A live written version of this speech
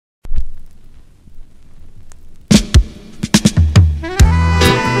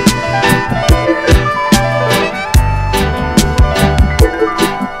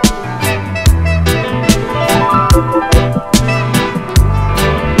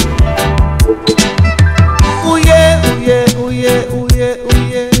yeah, oh yeah, oh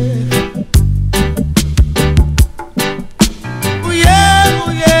yeah. Oh yeah,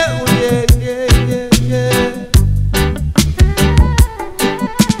 oh yeah, oh yeah, yeah, yeah, yeah.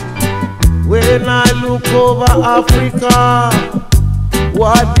 When I look over Africa,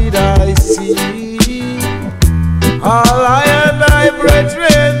 what did I see? All I and I,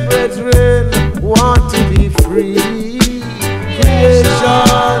 brethren, want to be free.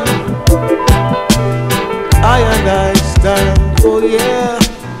 Creation, I and I stand, oh yeah.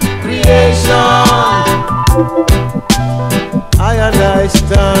 Creation, I and I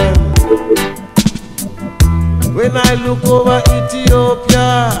stand. When I look over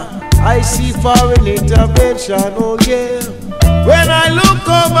Ethiopia, I see foreign intervention, oh yeah. When I look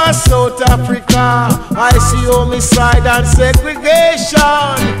over South Africa, I see homicide and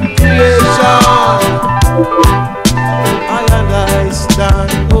segregation. Creation, I and I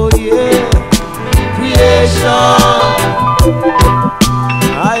stand, oh yeah. Creation,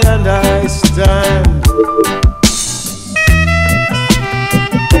 I and I stand.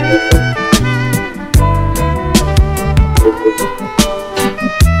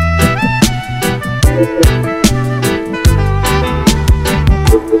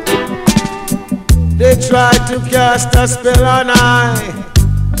 They try to cast a spell on I,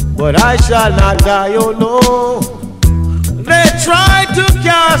 but I shall not die, oh no. They try to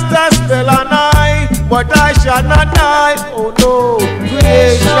cast a spell on I, but I shall not die, oh no.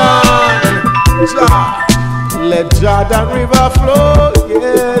 Creation, Jah, let Jordan River flow,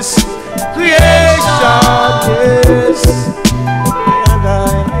 yes. Creation, yes. And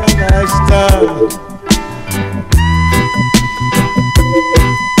I stand.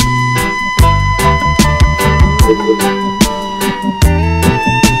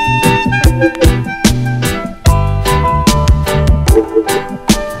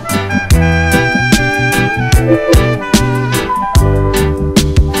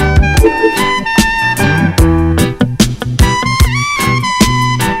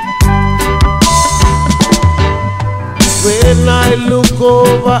 When I look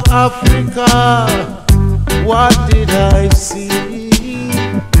over Africa, what did I see?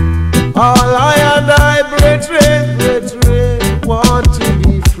 All I and I, brethren, want to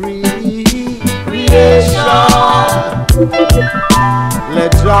be free. Creation,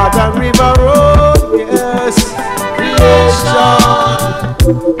 let Jordan River roll, yes. Creation,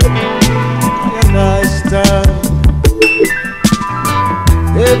 and I stand.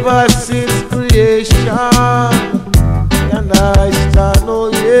 Ever since creation, and I stand, oh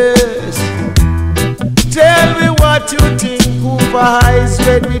yes. Tell me what you think. Hoover eyes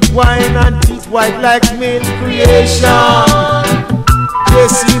red with wine and teeth white like milk. Creation,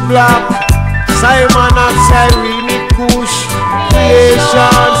 Jesse Black, Simon and Cyrene Kush.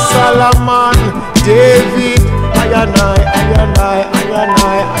 Creation, Solomon, David, I and I.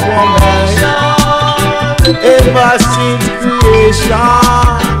 Ever since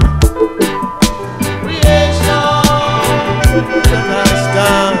creation,